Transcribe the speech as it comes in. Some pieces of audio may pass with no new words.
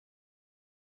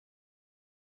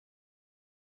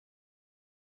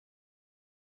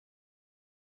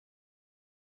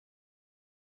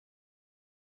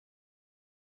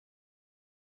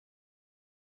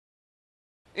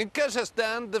In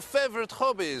Kazakhstan, the favorite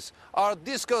hobbies are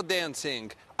disco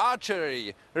dancing,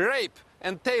 archery, rape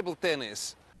and table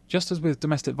tennis. Just as with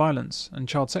domestic violence and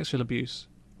child sexual abuse,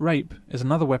 rape is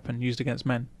another weapon used against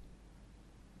men.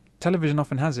 Television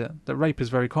often has it that rape is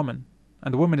very common,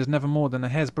 and a woman is never more than a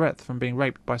hair's breadth from being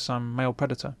raped by some male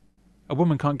predator. A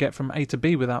woman can't get from A to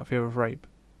B without fear of rape.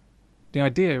 The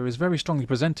idea is very strongly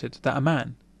presented that a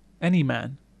man, any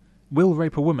man, will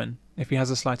rape a woman if he has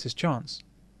the slightest chance.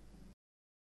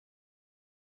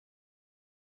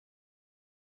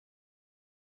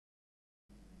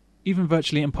 Even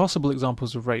virtually impossible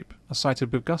examples of rape are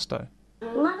cited with gusto.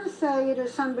 Let us say it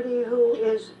is somebody who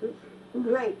is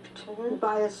raped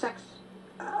by a sex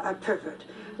pervert.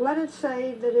 Let us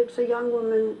say that it's a young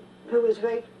woman who is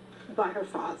raped by her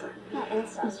father.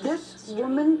 This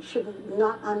woman should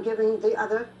not, I'm giving the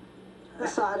other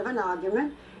side of an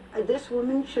argument, this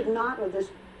woman should not, or this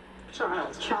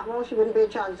child, well, she wouldn't be a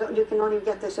child, so you can only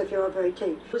get this if you're over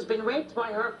 18. Who's been raped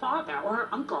by her father or her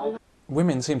uncle.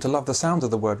 Women seem to love the sound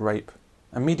of the word rape,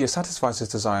 and media satisfies this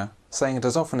desire, saying it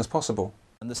as often as possible.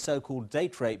 And the so-called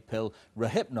date rape pill,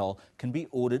 Rohypnol, can be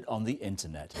ordered on the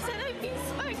internet. So they've been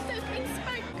smoked.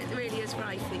 It really is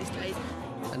rife these days.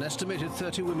 An estimated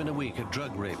 30 women a week are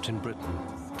drug raped in Britain.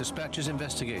 Dispatches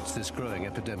investigates this growing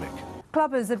epidemic.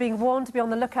 Clubbers are being warned to be on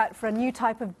the lookout for a new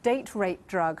type of date rape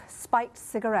drug, spiked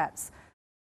cigarettes.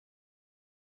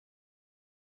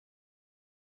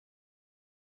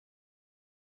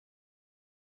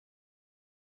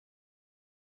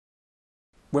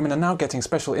 Women are now getting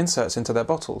special inserts into their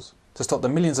bottles to stop the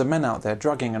millions of men out there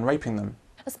drugging and raping them.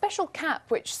 A special cap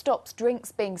which stops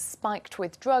drinks being spiked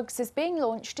with drugs is being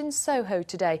launched in Soho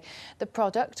today. The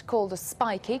product, called a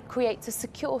spiky, creates a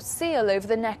secure seal over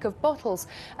the neck of bottles,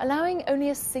 allowing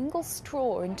only a single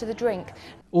straw into the drink.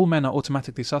 All men are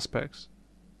automatically suspects.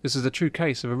 This is a true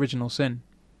case of original sin.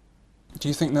 Do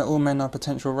you think that all men are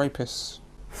potential rapists?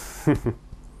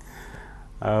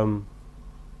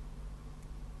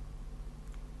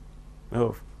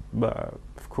 Oh, but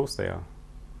of course they are.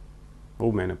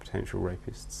 All men are potential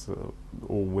rapists.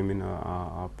 All women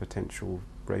are potential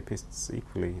rapists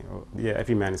equally. Yeah,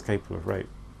 every man is capable of rape.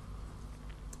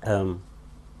 To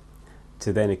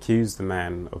then accuse the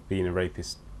man of being a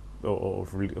rapist or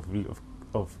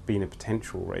of being a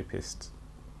potential rapist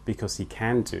because he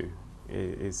can do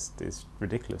is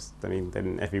ridiculous. I mean,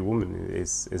 then every woman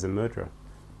is a murderer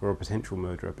or a potential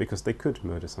murderer because they could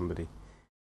murder somebody.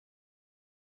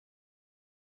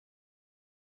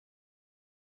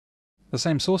 The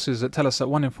same sources that tell us that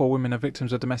 1 in 4 women are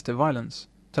victims of domestic violence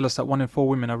tell us that 1 in 4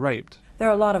 women are raped. There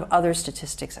are a lot of other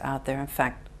statistics out there. In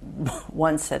fact,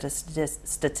 one set of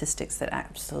statistics that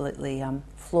absolutely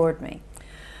floored me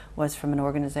was from an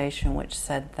organization which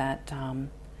said that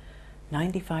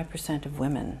 95% of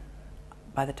women,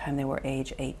 by the time they were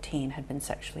age 18, had been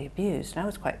sexually abused. And I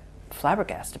was quite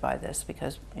flabbergasted by this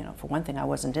because, you know, for one thing, I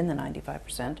wasn't in the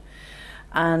 95%.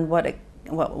 And what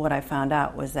I found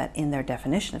out was that in their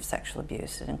definition of sexual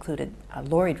abuse, it included a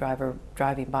lorry driver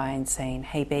driving by and saying,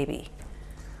 "Hey, baby."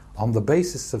 On the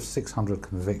basis of 600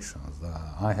 convictions,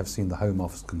 I have seen the Home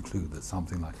Office conclude that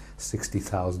something like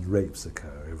 60,000 rapes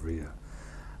occur every year.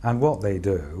 And what they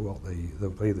do, the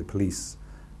way the police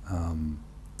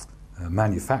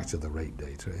manufacture the rape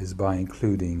data is by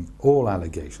including all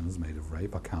allegations made of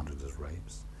rape are counted as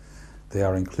rapes. They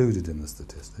are included in the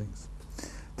statistics.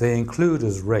 They include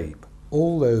as rape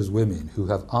all those women who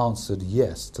have answered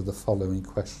yes to the following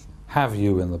question. Have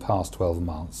you, in the past 12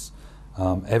 months,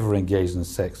 ever engaged in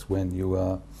sex when you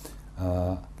were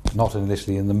not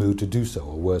initially in the mood to do so,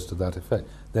 or words to that effect?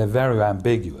 They're very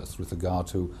ambiguous with regard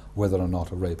to whether or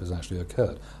not a rape has actually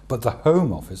occurred. But the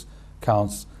Home Office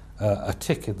counts a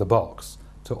tick in the box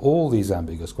to all these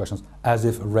ambiguous questions as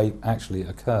if a rape actually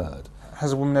occurred.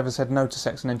 Has a woman ever said no to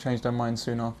sex and then changed her mind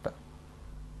soon after?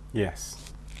 Yes.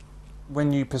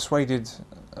 When you persuaded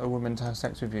a woman to have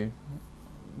sex with you,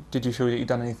 did you feel that you'd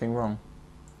done anything wrong?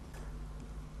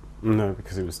 No,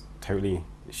 because it was totally...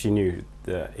 She knew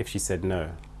that if she said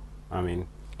no, I mean,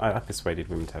 I persuaded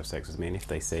women to have sex with me, and if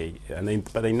they say...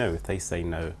 But they know if they say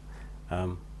no,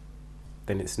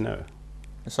 then it's no.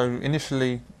 So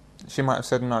initially, she might have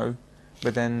said no,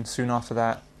 but then soon after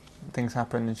that, things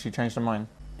happened and she changed her mind?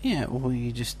 Yeah, well,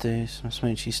 you just do some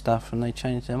smoochy stuff and they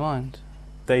change their mind.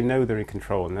 They know they're in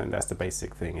control, and that's the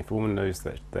basic thing. If a woman knows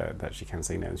that she can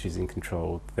say no and she's in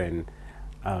control, then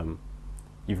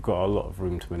you've got a lot of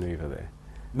room to manoeuvre there.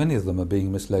 Many of them are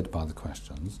being misled by the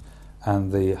questions,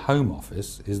 and the Home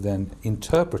Office is then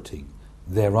interpreting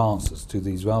their answers to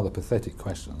these rather pathetic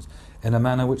questions in a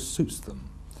manner which suits them.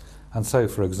 And so,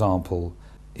 for example,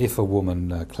 if a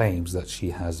woman claims that she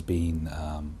has been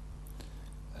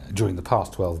during the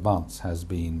past 12 months has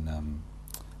been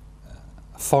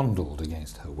fondled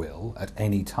against her will at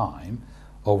any time,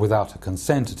 or without her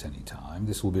consent at any time,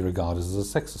 this will be regarded as a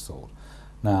sex assault.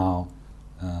 Now,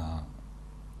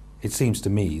 it seems to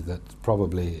me that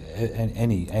probably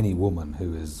any woman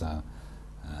who is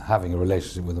having a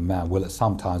relationship with a man will at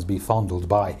some times be fondled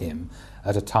by him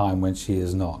at a time when she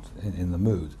is not in the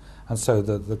mood. And so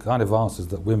the kind of answers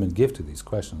that women give to these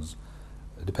questions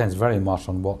depends very much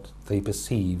on what they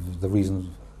perceive the reasons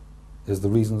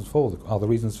for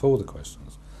the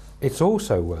questions. It's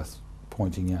also worth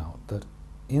pointing out that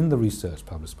in the research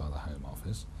published by the Home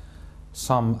Office,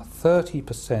 some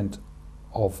 30%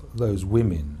 of those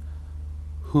women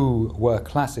who were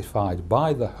classified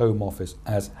by the Home Office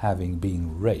as having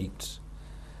been raped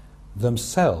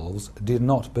themselves did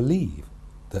not believe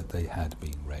that they had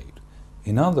been raped.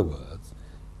 In other words,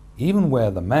 even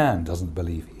where the man doesn't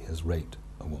believe he has raped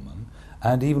a woman,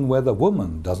 and even where the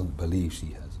woman doesn't believe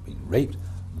she has been raped,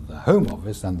 the Home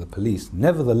Office and the police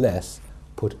nevertheless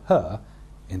put her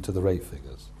into the rape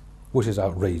figures, which is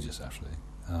outrageous actually.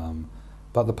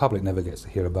 But the public never gets to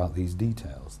hear about these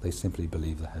details. They simply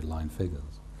believe the headline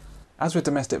figures. As with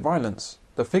domestic violence,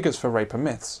 the figures for rape are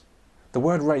myths. The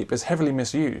word rape is heavily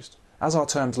misused, as are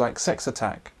terms like sex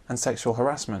attack and sexual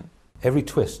harassment. Every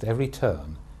twist, every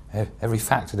turn, every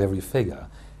fact and every figure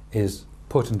is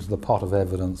put into the pot of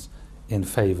evidence in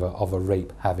favour of a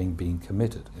rape having been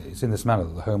committed. It's in this manner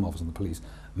that the Home Office and the police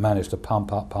manage to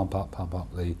pump up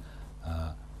the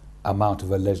amount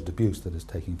of alleged abuse that is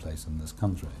taking place in this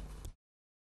country.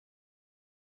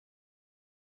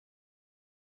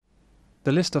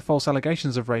 The list of false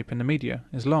allegations of rape in the media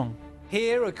is long.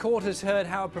 Here, a court has heard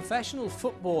how a professional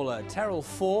footballer, Terrell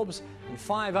Forbes, and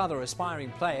 5 other aspiring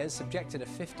players subjected a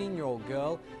 15-year-old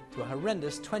girl to a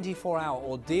horrendous 24-hour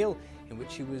ordeal in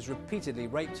which she was repeatedly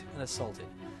raped and assaulted.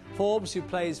 Forbes, who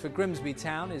plays for Grimsby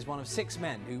Town, is one of 6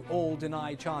 men who all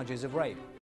deny charges of rape.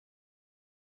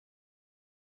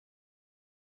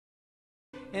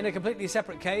 In a completely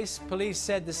separate case, police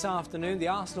said this afternoon the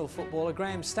Arsenal footballer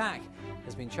Graham Stack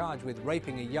has been charged with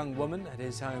raping a young woman at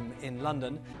his home in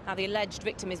London. Now, the alleged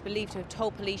victim is believed to have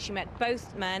told police she met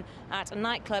both men at a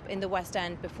nightclub in the West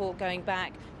End before going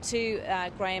back to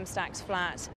Graham Stack's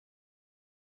flat.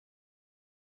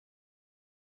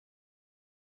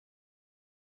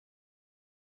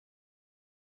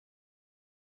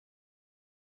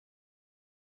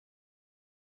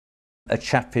 A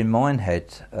chap in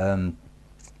Minehead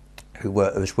who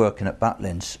was working at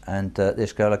Butlins, and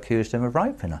this girl accused him of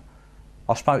raping her.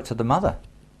 I spoke to the mother,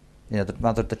 the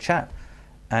mother of the chap,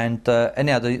 and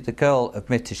anyhow the girl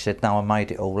admitted, she said, no, I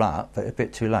made it all up, but a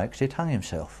bit too late because he'd hung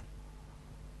himself.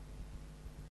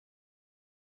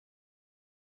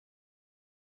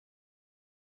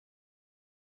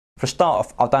 For a start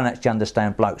off, I don't actually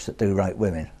understand blokes that do rape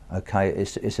women, okay?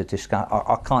 It's a disgust.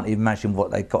 I can't even imagine what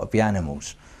they've got to be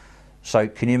animals. So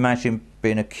can you imagine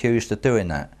being accused of doing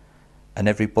that? And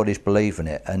everybody's believing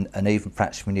it, and even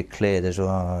perhaps when you're clear, there's,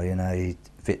 and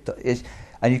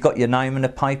you've got your name in the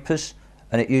papers,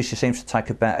 and it usually seems to take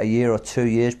about a year or 2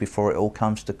 years before it all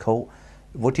comes to court.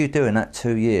 What do you do in that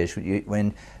 2 years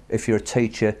when, if you're a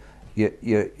teacher,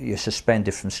 you're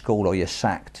suspended from school or you're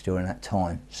sacked during that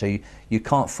time? So you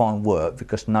can't find work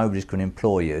because nobody's going to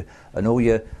employ you, and all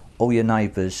your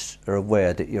neighbours are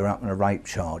aware that you're up on a rape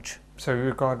charge. So you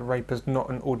regard rape as not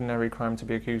an ordinary crime to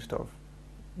be accused of?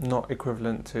 Not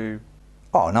equivalent to...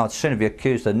 Oh no, I'd sooner be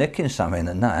accused of nicking something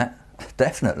than that,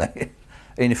 definitely.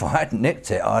 And if I hadn't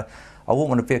nicked it, I wouldn't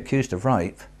want to be accused of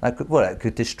rape. That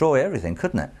could destroy everything,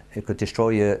 couldn't it? It could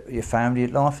destroy your family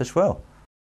life as well.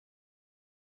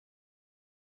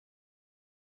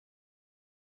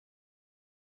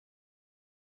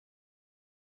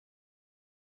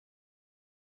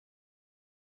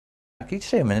 You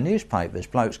see them in the newspapers,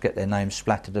 blokes get their names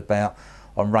splattered about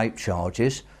on rape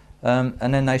charges, and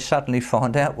then they suddenly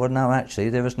find out, well no, actually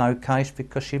there was no case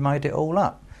because she made it all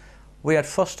up. We had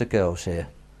foster girls here,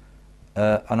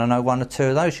 and I know 1 or 2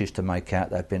 of those used to make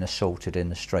out they'd been assaulted in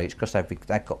the streets because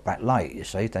they got back late, you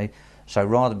see. So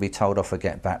rather than be told off for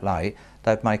getting back late,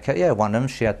 they'd make out, yeah, one of them,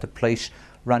 she had the police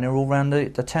running all around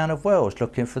the town of Wells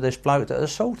looking for this bloke that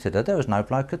assaulted her. There was no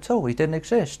bloke at all, he didn't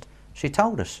exist. She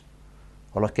told us.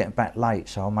 Well, I was getting back late,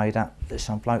 so I made up that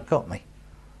some bloke got me.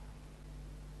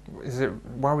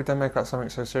 Why would they make up something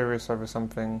so serious over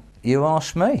something? You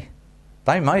ask me.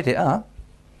 They made it up.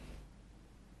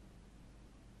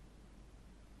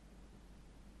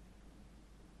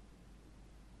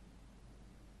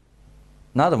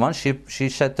 Another one, she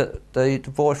said that the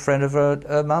boyfriend of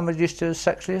her mum had used to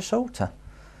sexually assault her.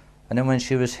 And then when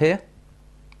she was here,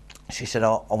 she said,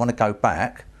 I want to go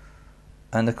back.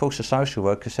 And of course the social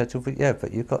worker said to her, yeah,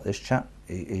 but you've got this chap,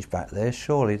 he's back there,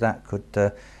 surely that could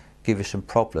give you some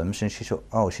problems. And she thought,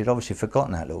 oh, she'd obviously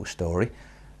forgotten that little story.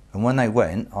 And when they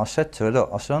went, I said to her, look,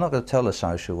 I said, I'm not going to tell the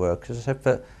social workers. I said,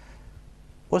 but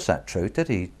was that true? Did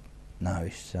he? No, he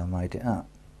said, I made it up.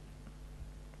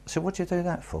 I said, what did you do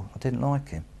that for? I didn't like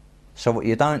him. So what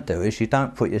you don't do is you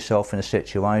don't put yourself in a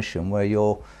situation where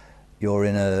you're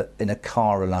in a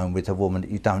car alone with a woman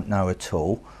that you don't know at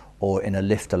all, or in a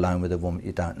lift alone with a woman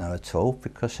you don't know at all,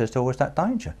 because there's always that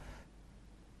danger.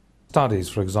 Studies,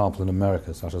 for example, in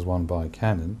America, such as one by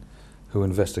Cannon, who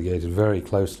investigated very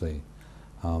closely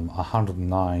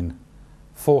 109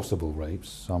 forcible rapes,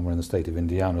 somewhere in the state of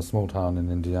Indiana, a small town in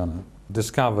Indiana,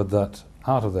 discovered that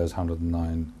out of those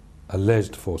 109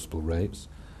 alleged forcible rapes,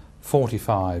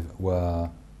 45 were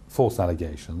false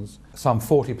allegations. Some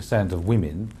 40% of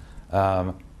women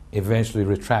eventually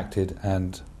retracted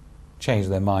and changed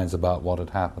their minds about what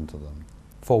had happened to them.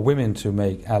 For women to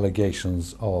make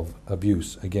allegations of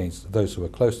abuse against those who are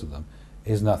close to them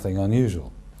is nothing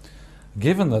unusual.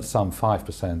 Given that some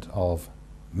 5% of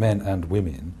men and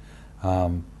women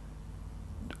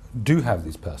do have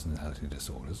these personality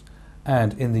disorders,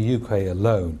 and in the UK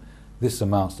alone this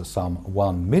amounts to some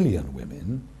 1 million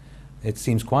women, it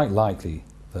seems quite likely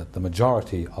that the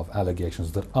majority of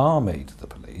allegations that are made to the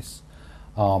police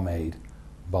are made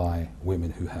by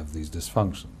women who have these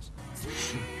dysfunctions.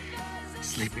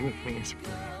 Sleeping with me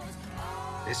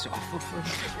is awful for me.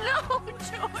 No,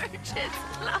 George, it's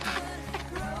not.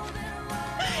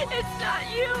 It's not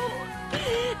you.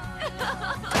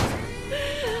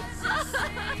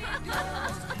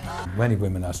 Many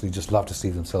women actually just love to see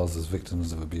themselves as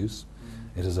victims of abuse.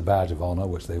 It is a badge of honour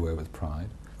which they wear with pride.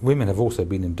 Women have also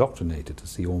been indoctrinated to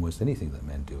see almost anything that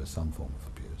men do as some form of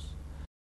abuse.